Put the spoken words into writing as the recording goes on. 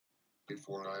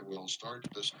before I will start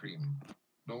the stream.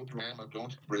 No drama,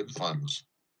 don't breed funds.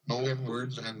 No M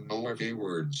words and no FA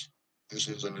words. This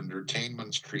is an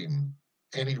entertainment stream.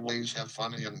 Anyways, have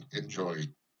fun and enjoy.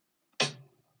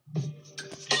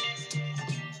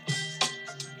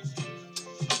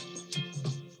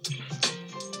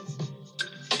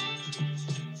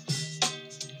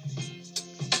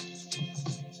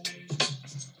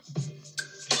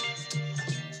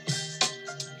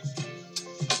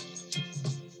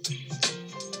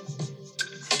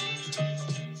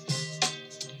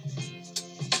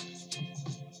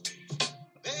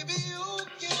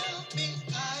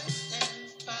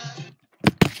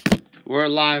 We're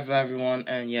live, everyone,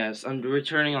 and yes, I'm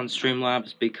returning on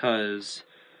Streamlabs because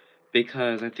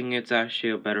I think it's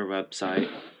actually a better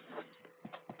website.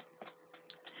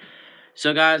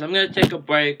 So, guys, I'm gonna take a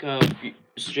break of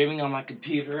streaming on my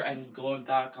computer and going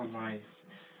back on my.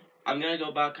 I'm gonna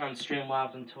go back on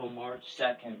Streamlabs until March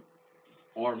 2nd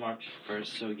or March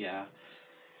 1st. So yeah.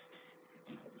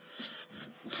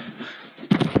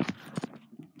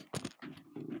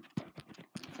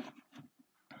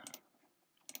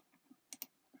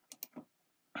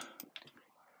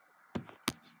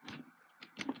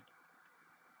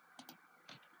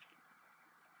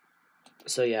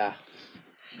 So yeah.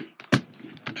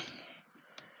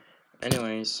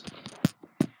 Anyways,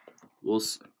 we're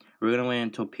gonna wait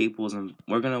until people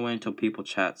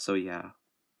chat. So yeah.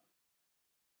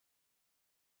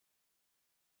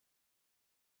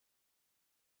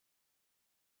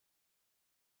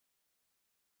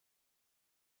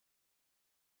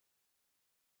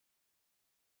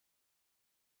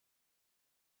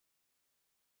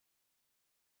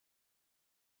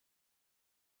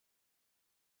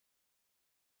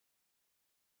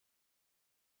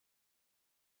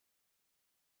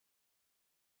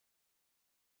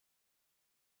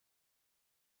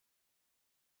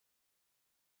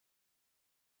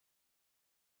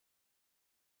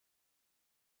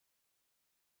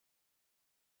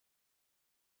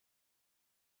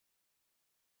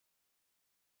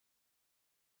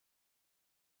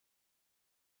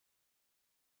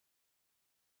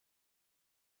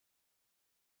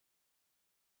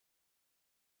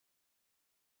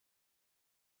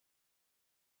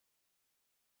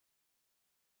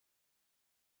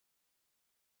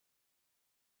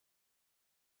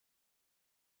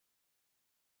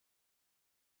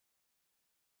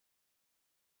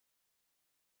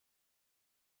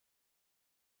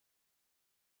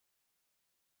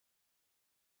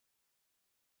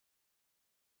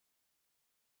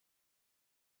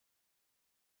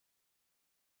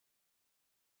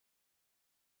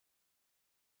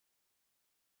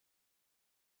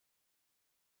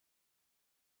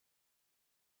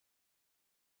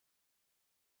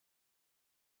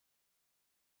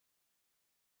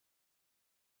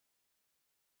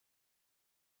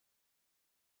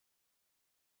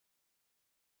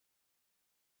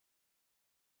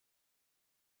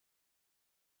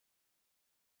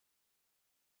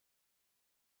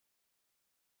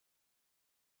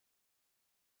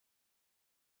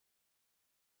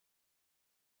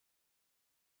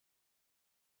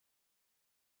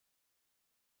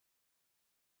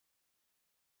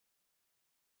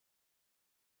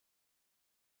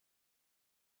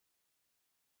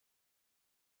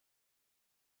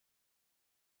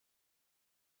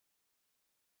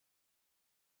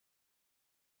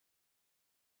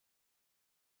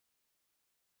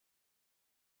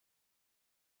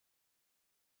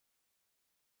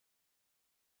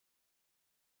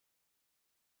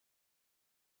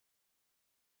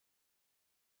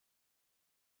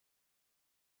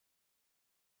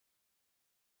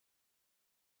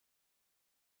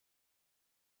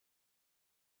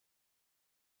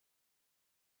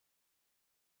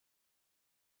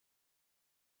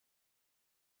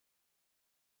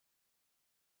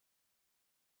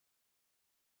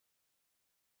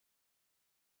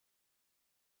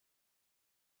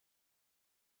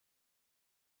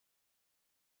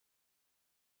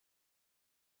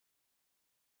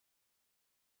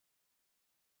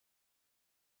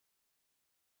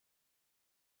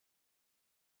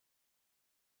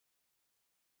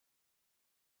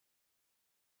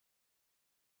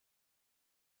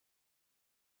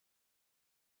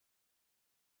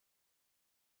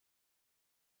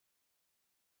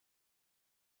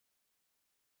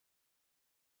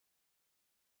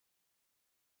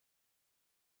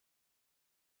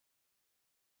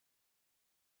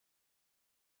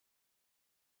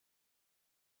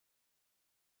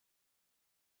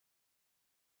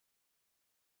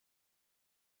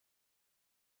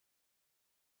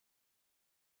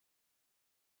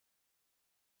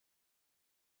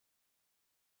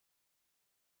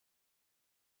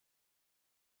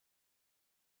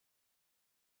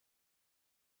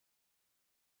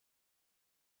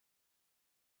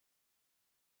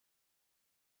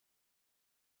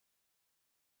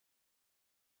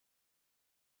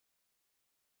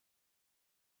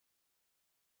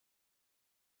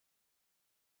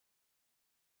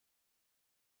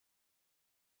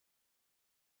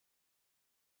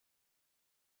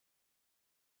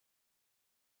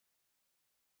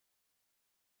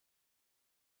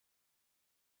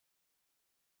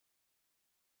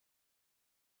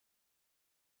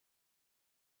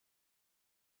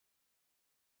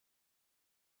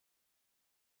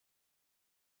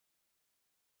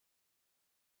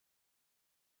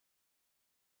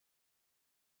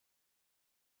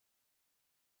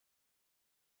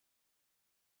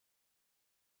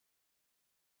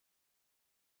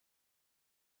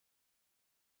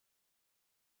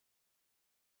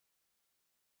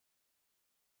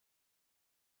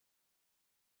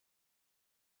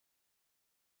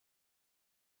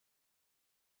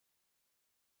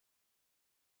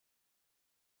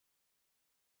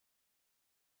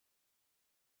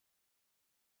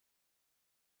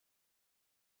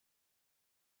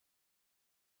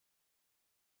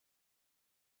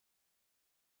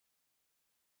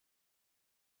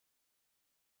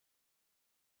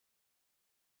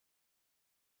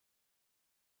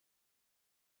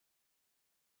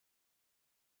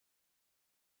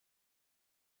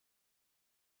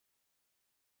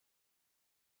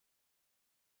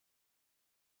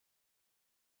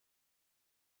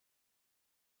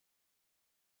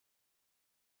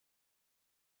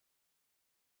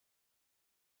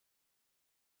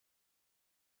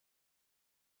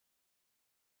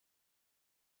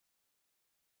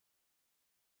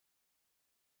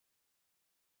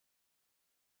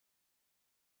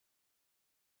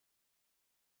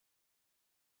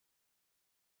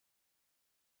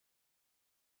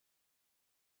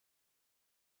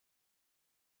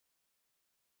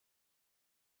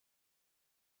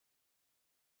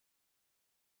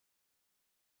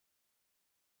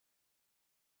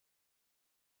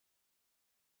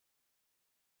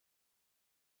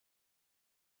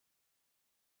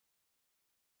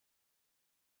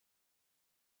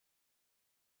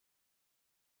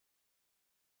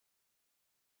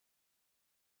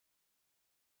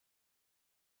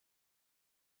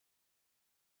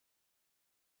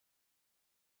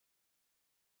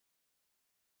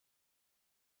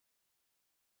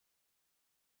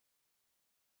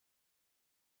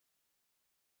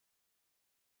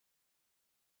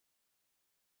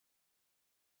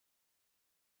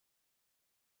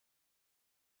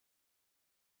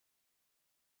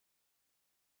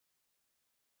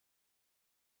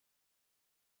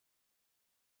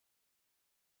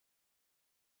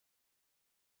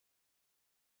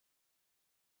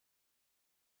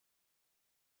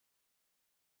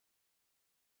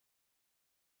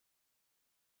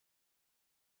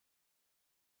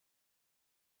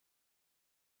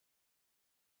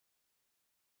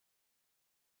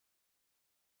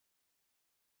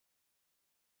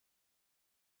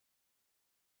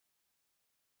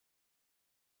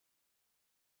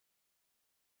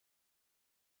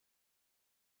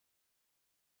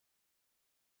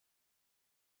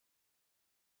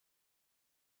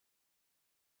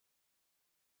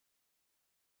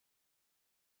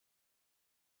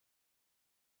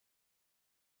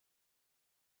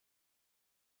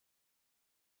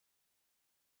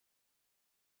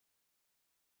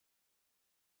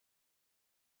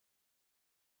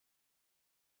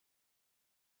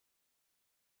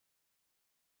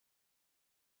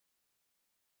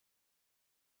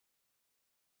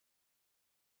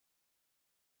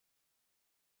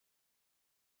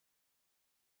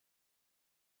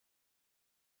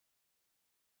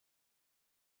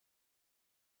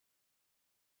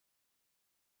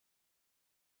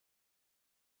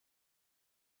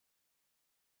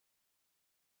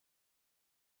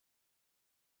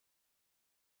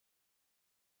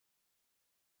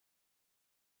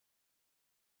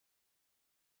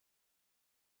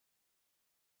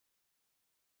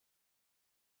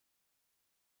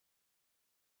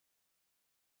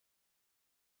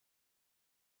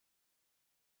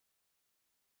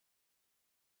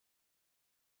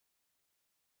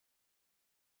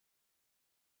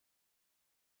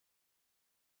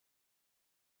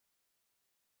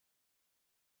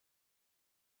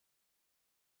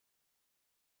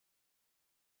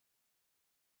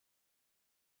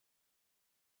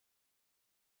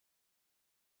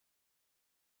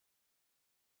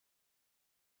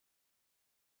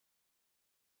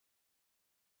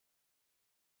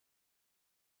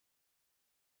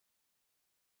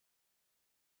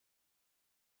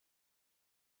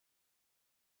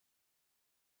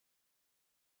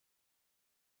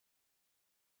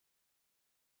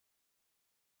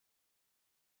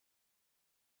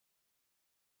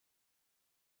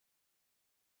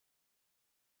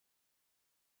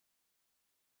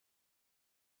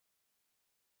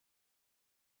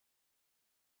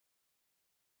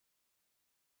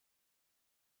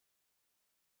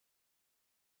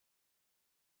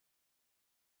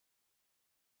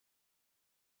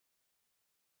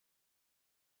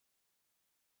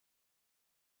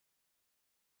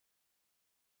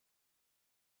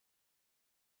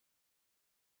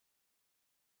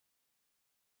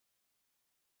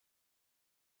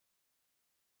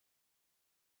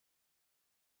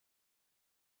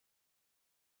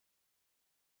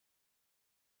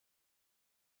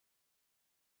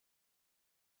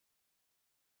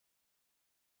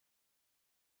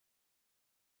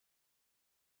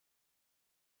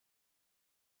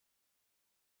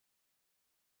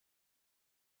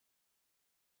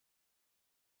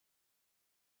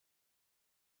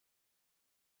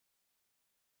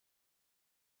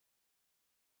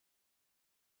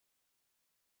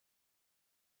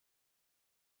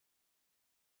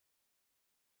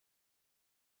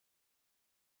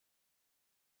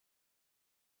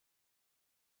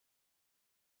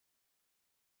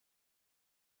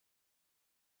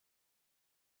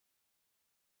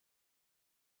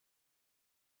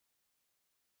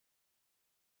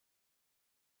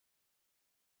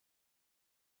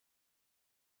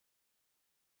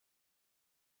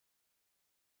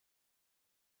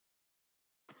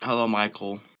 Hello,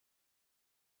 Michael.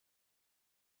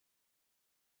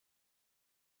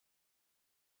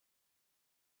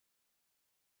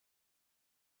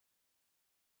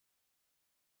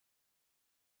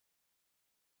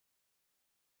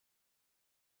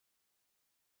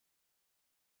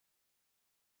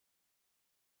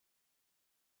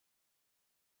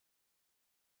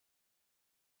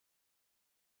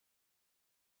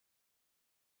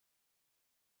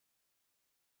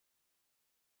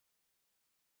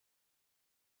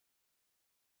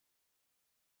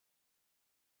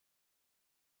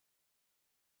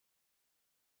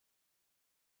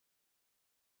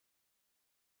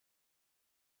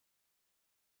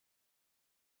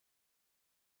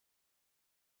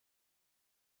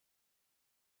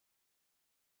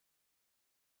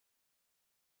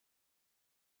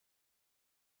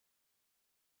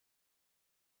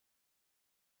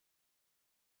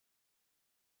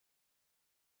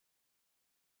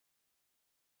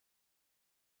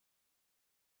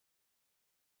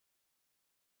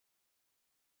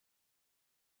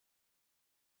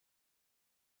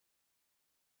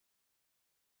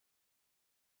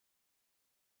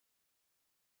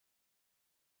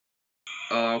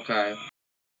 Oh, okay.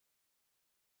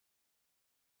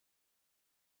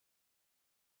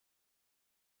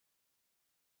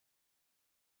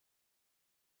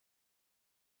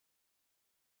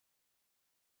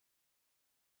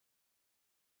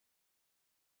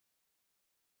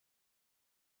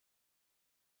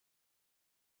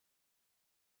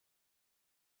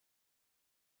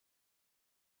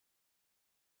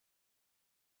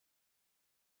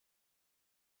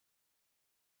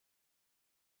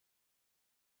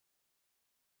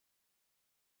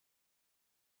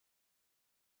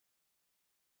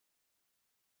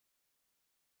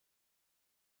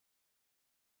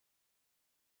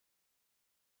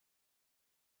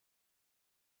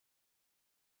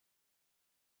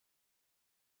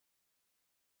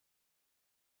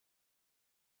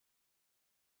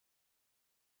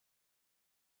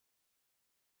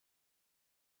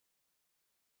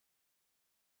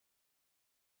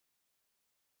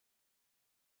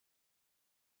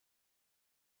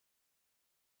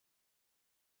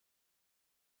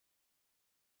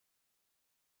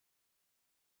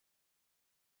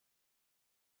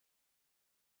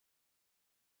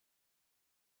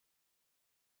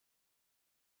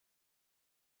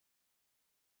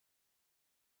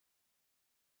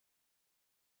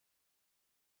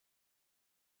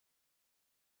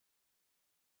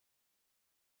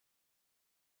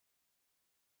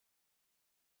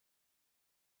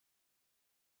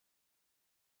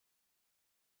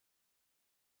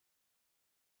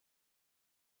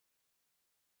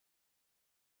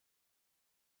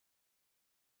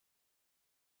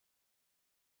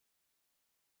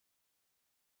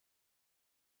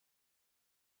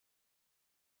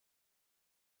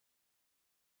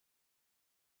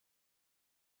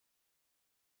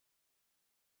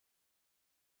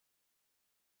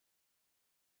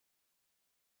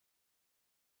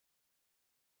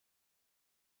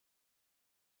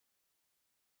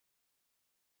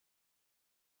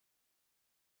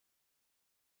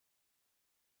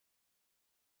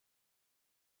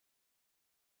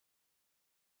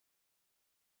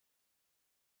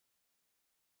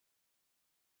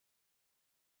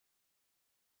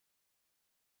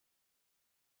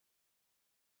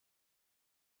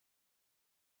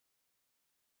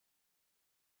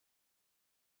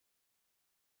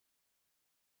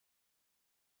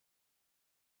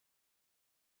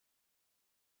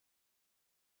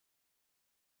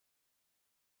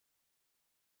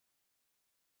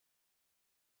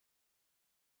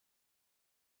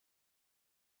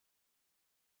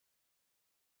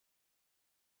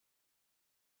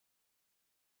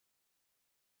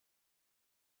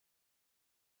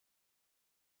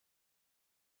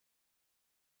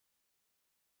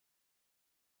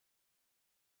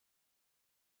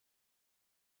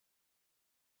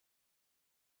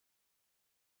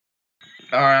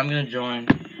 Alright, I'm gonna join.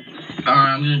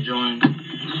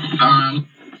 Um,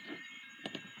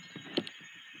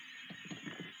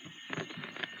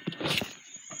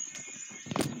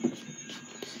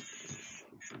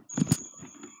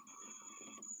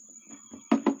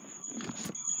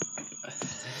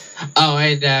 Oh,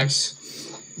 hey, Dex.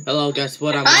 Hello, guess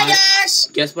what? Hi, Dex!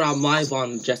 Guess what? I'm live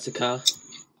on, Jessica.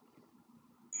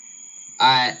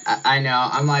 I know.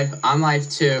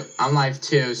 I'm live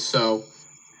too. So.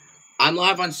 I'm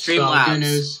live on So Streamlabs. good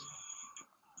news.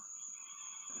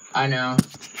 I know.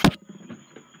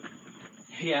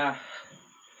 Yeah.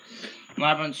 I'm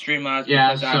live on Streamlabs Yeah.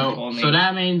 because Adam told me. So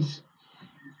that means.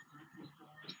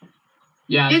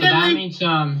 Yeah. So that means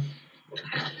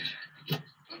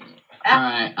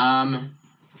Alright,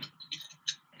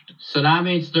 so that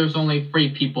means there's only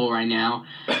 3 people right now.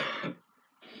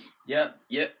 Yep.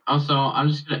 Also, I'm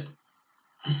just gonna...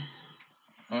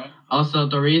 Huh? Also,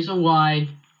 the reason why...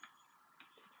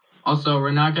 Also,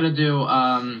 we're not gonna do,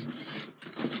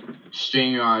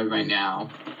 StreamYard right now.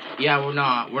 Yeah, we're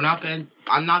not. We're not gonna...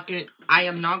 I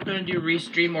am not gonna do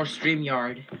Restream or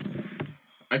StreamYard.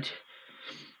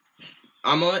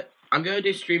 I'm gonna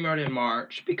do StreamYard in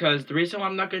March, because the reason why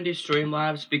I'm not gonna do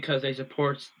Streamlabs because they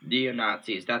support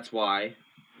neo-Nazis. That's why.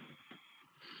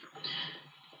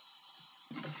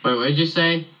 Wait, what did you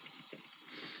say?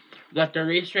 That the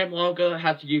Restream logo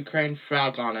has the Ukraine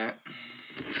flag on it.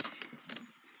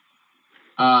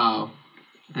 Oh.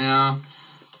 Yeah.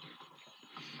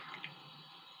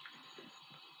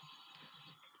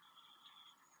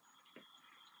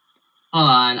 Hold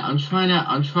on, I'm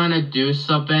trying to do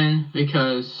something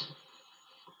because...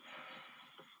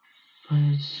 But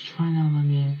it's trying to let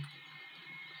me...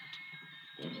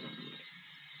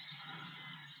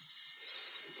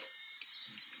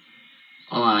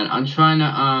 Hold on, I'm trying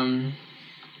to,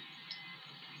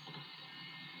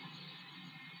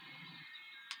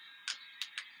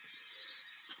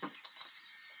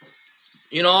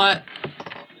 You know what?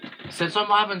 Since I'm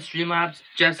live on Streamlabs,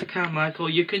 Jessica and Michael,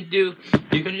 you can do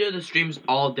the streams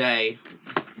all day.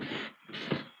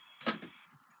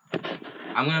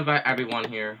 I'm gonna invite everyone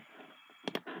here.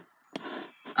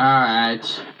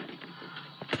 Alright.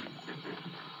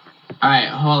 Alright,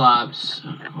 hold up.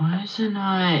 Why is it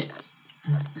not...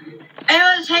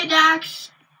 Anyways, hey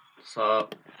Dax. What's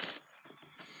up?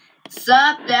 What's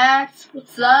up, Dax?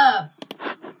 What's up?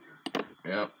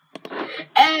 Yep.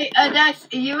 Hey, Dax,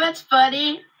 you know what's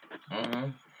funny?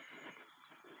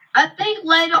 I think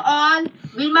later on,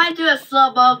 we might do a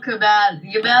slow-mo command.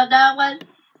 You know that one?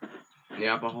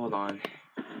 Yeah, but hold on.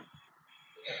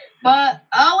 But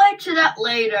I'll wait to that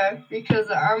later, because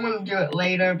I'm gonna do it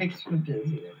later, because we're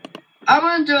busy. I'm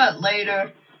gonna do it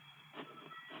later.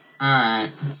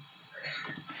 Alright.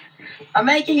 I'm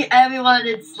making everyone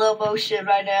in slow motion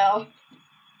right now.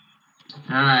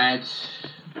 Alright.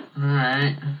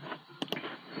 Alright.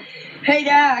 Hey,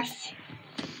 Dax.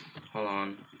 Hold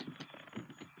on.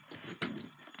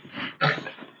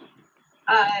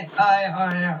 I'll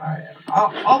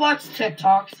watch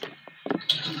TikToks.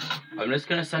 I'm just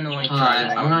gonna send the link to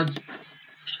Alright, everyone. I'm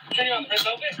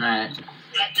gonna...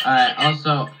 Alright,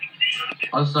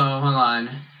 also, hold on.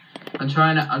 I'm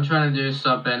trying to do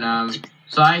something,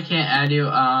 so I can't add you,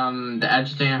 the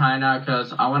Agitating Hyena,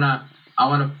 because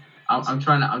I'm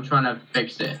trying to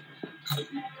fix it.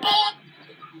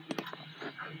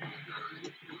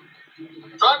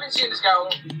 So I've been seeing this guy.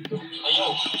 Hey,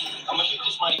 yo, how much is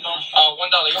this money phone? $1.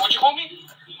 Yo, what you call me?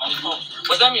 Money phone.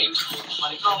 What's that mean?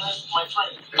 Money phone, that's my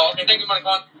friend. Oh, okay, thank you, money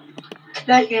phone.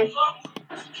 Thank you.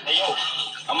 Hey, yo,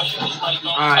 how much is this money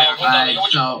phone? Alright,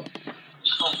 $1. so...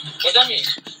 What's that mean?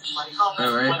 Money phone.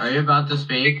 Are you about to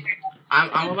speak?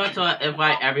 I'm about to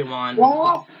invite everyone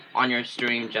What? on your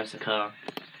stream, Jessica.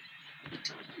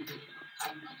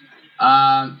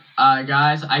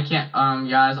 Guys, I can't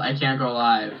go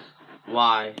live.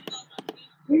 Why?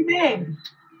 What do you mean?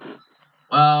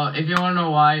 Well, if you wanna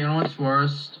know why, you know what's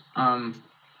worst?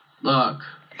 Look.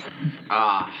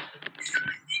 Ah.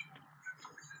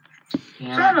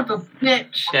 Son of a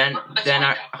bitch. Then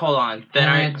hold on. Then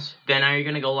are you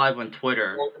gonna go live on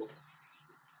Twitter?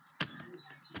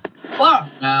 What?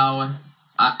 Well,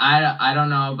 I don't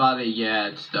know about it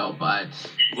yet, still, but...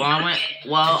 I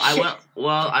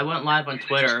went live on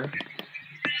Twitter.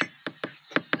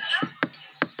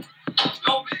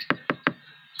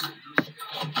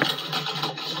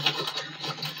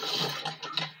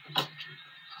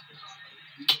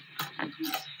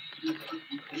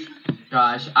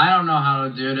 Gosh, I don't know how to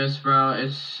do this, bro.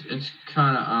 It's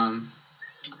kind of,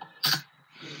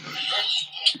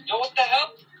 Yo, what the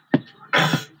hell?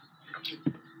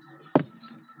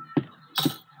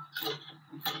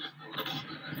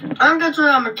 I'm gonna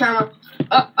turn on my camera.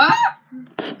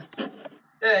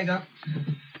 There you go.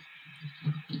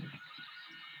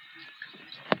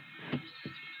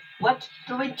 What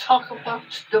do we talk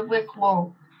about the Rick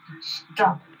Wall?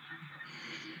 Stop.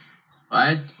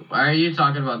 why are you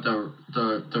talking about the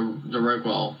Rick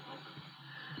Wall?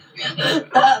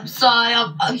 I'm sorry.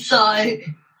 I'm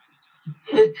sorry.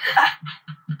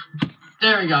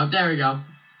 There we go.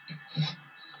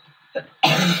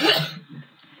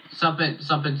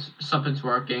 Something's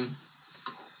working.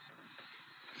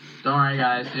 Don't worry,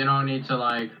 guys. You don't need to,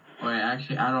 like... Wait,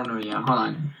 actually, I don't know yet. Hold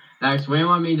on. Next, what do you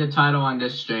want me to title on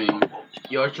this stream?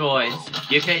 Your choice.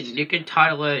 You can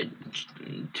title it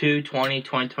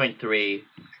 2/20/2023.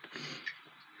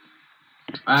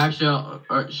 Actually,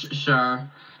 sure.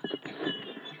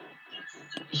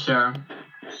 Sure.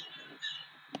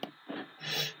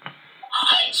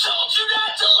 I told you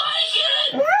not to like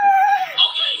it!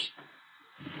 Okay?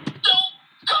 Don't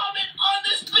comment on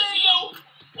this video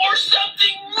or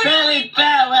something really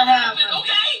bad will happen.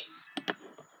 okay?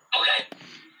 Okay?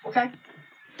 Okay.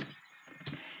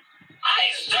 I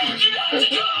told you not to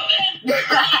comment!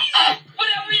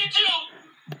 Whatever you do,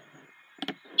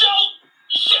 don't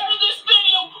share this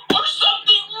video or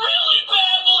something really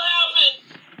bad will happen!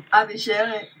 I'll be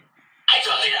sharing. I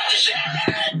told you not to share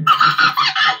it!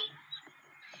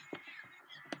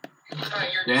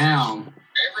 Damn.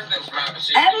 Everything's fine.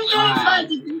 Everything's Alright. fine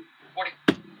to do.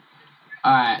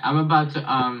 Alright, I'm about to,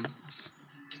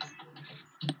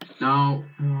 no.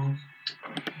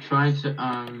 Trying to,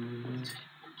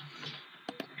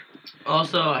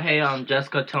 Also, hey,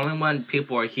 Jessica, tell me when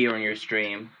people are here on your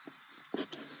stream.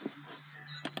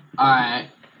 alright.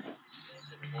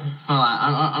 Hold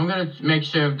on, I'm gonna make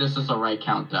sure if this is the right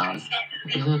countdown.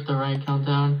 Is it the right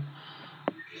countdown?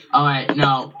 Oh wait,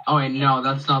 no. Oh wait, no,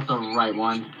 that's not the right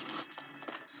one.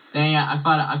 Dang it, I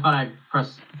thought I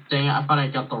pressed, dang it, I thought I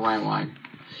got the right one.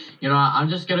 You know what, I'm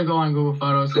just gonna go on Google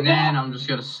Photos and then I'm just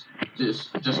gonna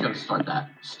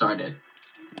start it.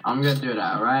 I'm gonna do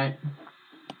that, right?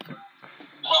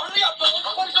 Well, hurry up, let's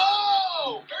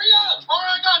go! Hurry up!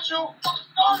 Alright, I got you!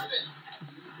 Started.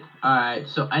 Alright,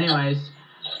 so anyways,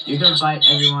 you can invite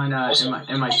everyone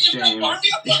in my stream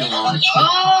if you want.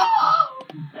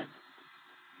 Oh!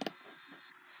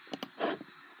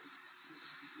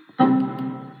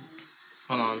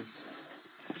 Hold on.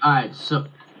 Alright, so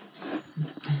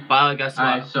But guess what?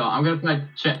 alright, so I'm gonna play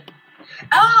check.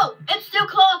 Oh! It's still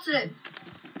Carlton!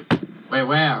 Wait,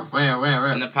 where?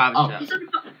 In the private Oh. chat.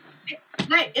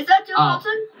 Wait, is that still Oh.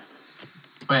 Carlton?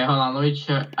 Wait, hold on, let me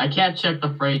check. I can't check the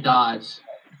three dots.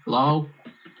 Hello?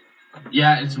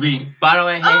 Yeah, it's me. By the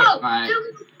way, hey, Oh! Alright.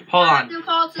 hold on. Still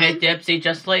Carlton. Hey Dipsy,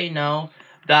 just to let you know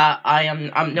that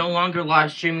I'm no longer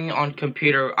live streaming on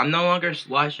computer. I'm no longer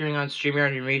live streaming on Streamer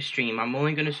and Restream. I'm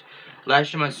only gonna live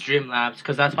stream on Streamlabs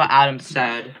because that's what Adam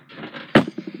said.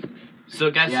 So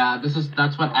guys, Yeah,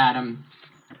 that's what Adam.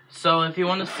 so if you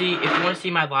want to see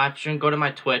my live stream, go to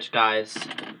my Twitch, guys.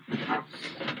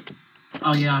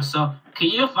 Oh yeah, so can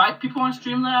you invite people on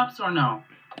Streamlabs or no?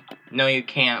 No, you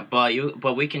can't, but you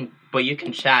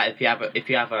can chat if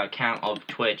you have an account of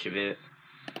Twitch of it.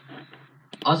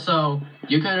 Also,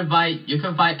 you can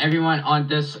invite everyone on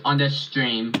this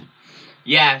stream.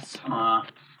 Yes. Uh,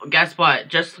 Guess what?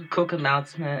 Just a quick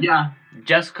announcement. yeah.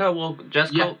 Jessica will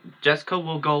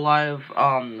go live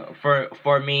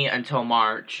for me until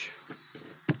March.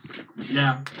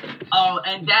 Yeah. Oh,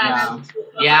 and Dad.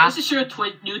 Yeah. This is your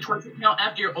new Twitch account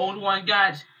after your old one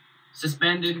got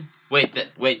suspended. Wait,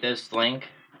 this link.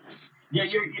 Your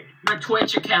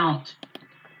Twitch account.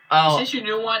 Oh, Is this your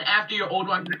new one after your old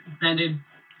one got suspended?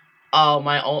 oh,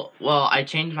 my old. Well, I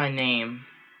changed my name.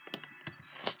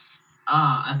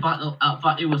 Ah, I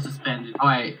thought it was suspended. Oh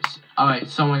wait,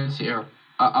 someone's here.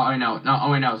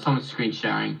 No, someone's screen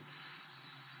sharing.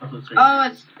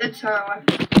 Oh, it's her.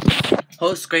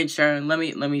 Host screen sharing. Let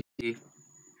me see.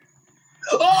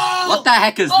 Oh! What the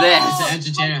heck is It's this? an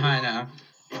entertainer high now.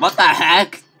 What the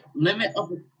heck? Limit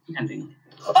of ending.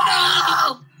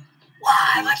 Oh!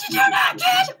 Why would you do that,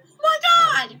 kid?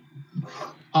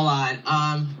 Oh my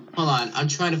god! Hold on. I'm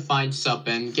trying to find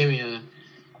something. Give me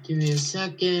a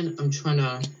second. I'm trying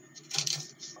to.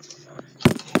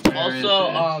 Where is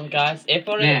Also, guys, if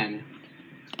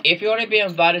you want to be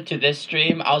invited to this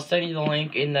stream, I'll send you the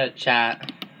link in the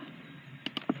chat.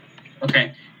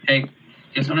 Okay. Hey,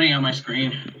 it's running on my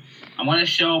screen. I want to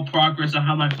show progress on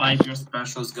how my 5-year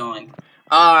special is going.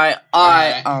 Alright.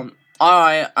 I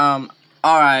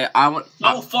want.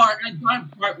 So far, I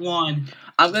got part 1.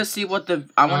 I'm gonna see what the.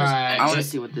 I Alright. want to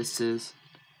see what this is.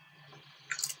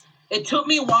 It took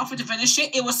me a while to finish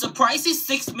it. It was surprising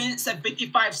 6 minutes and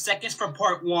 55 seconds for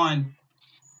part 1.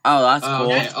 Oh, that's cool.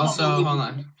 Okay. That's Also, hold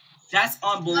on. That's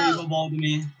unbelievable to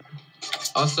me.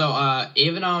 Also,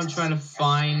 even though I'm trying to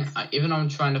find,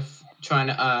 trying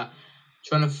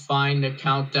to find the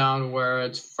countdown where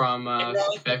it's from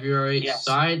February. Yes.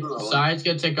 Side's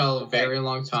gonna take a very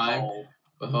long time. So,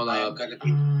 But hold I am up. going to be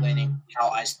explaining how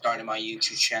I started my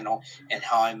YouTube channel and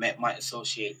how I met my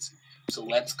associates. So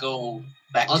let's go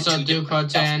back Also, to two Duke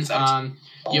different Cartan, 2017.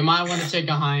 you might want to take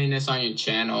a hiatus on your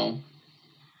channel.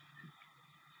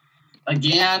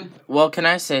 Again? Well, can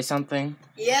I say something?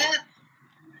 Yeah.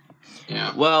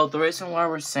 Yeah. Well, the reason why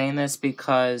we're saying this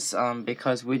because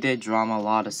we did drama a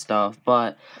lot of stuff,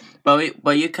 but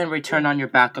you can return on your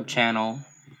backup channel.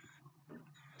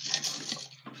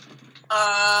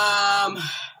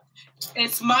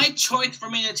 It's my choice for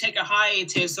me to take a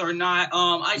hiatus or not.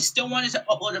 I still wanted to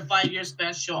upload a 5-year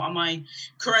special on my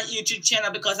current YouTube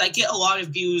channel because I get a lot of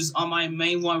views on my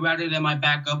main one rather than my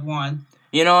backup one.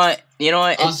 You know what?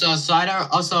 Also, hold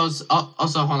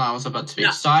on, I was about to speak.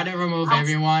 Yeah. So I didn't remove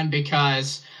everyone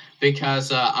because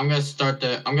I'm gonna start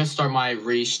my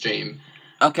restream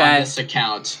on Okay. this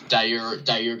account that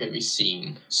you're gonna be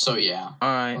seeing. So yeah. All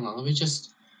right. Hold on, let me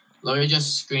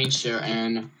just screen share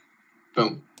and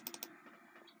boom.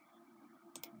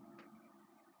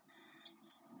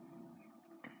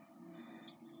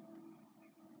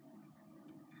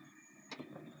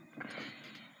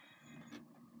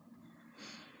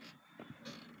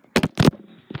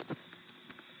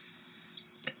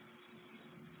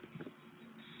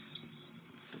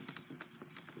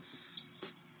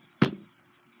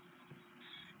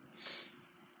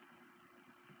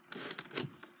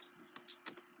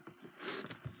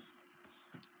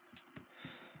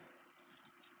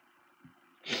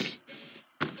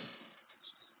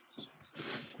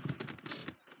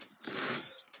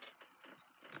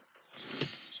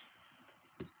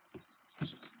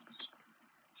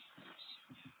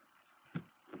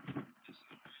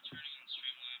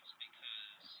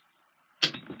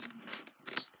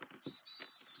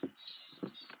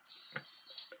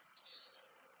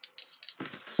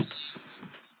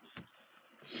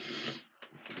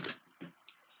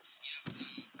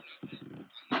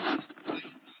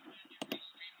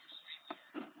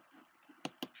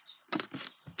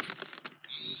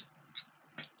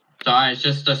 Sorry, it's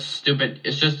just a stupid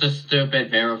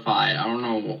verified. I don't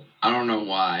know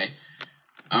why.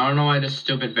 I don't know why the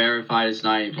stupid verified is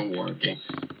not even working.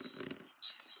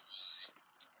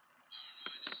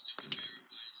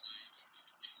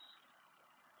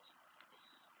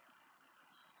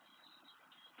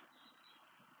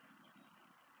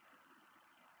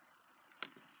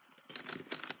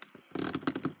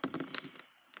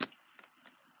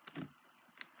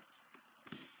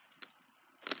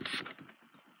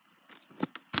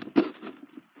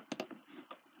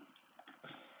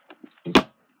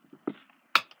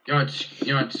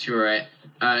 You know what, you're right.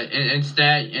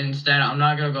 Instead, I'm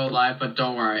not gonna go live, but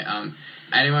don't worry.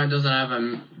 Anyone doesn't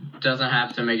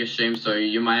have to make a stream, so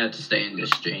you might have to stay in this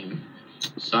stream.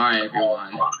 Sorry,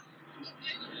 everyone.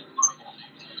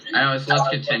 Anyways, let's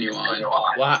continue on.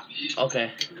 What?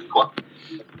 Okay.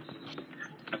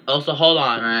 Also, hold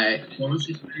on. Alright.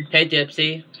 Hey,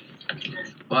 Dipsy.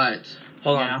 What?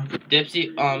 Hold on.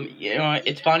 Dipsy, you know,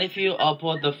 it's fine if you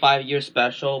upload the 5-year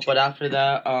special, but after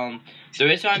that, the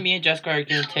reason why me and Jessica are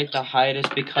gonna take the hiatus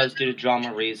because due to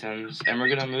drama reasons, and we're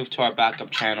gonna move to our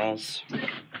backup channels.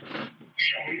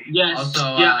 Yes, Also,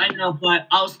 I know, but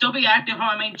I'll still be active on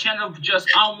my main channel, just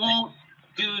I won't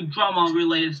do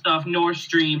drama-related stuff, nor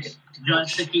streams,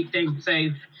 just to keep things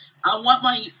safe. I want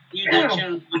my YouTube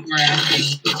channel to be more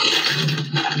active.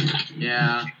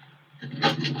 Yeah.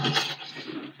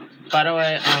 By the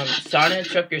way, sorry to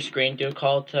interrupt your screen, dude,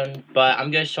 Carlton, but I'm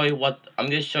gonna show you what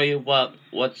I'm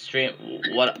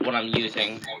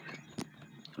using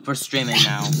for streaming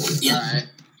now. Alright.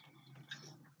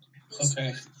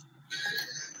 Okay.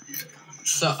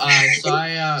 So I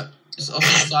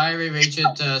reached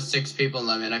it to 6 people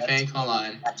limit, I think. Hold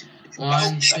on.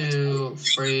 1, 2,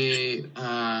 3,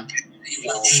 4,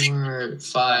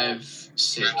 5,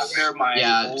 6.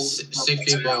 Yeah, 6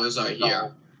 people is right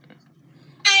here.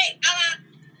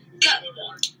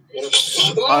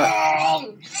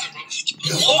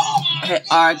 Hey,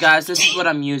 alright guys, this is what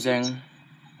I'm using.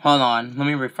 Hold on, let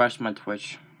me refresh my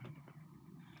Twitch.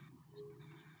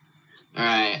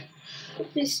 Alright.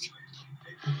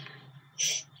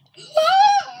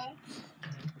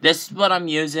 This is what I'm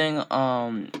using,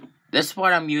 this is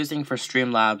what I'm using for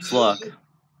Streamlabs, look.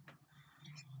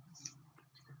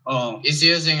 Oh. He's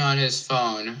using on his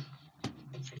phone.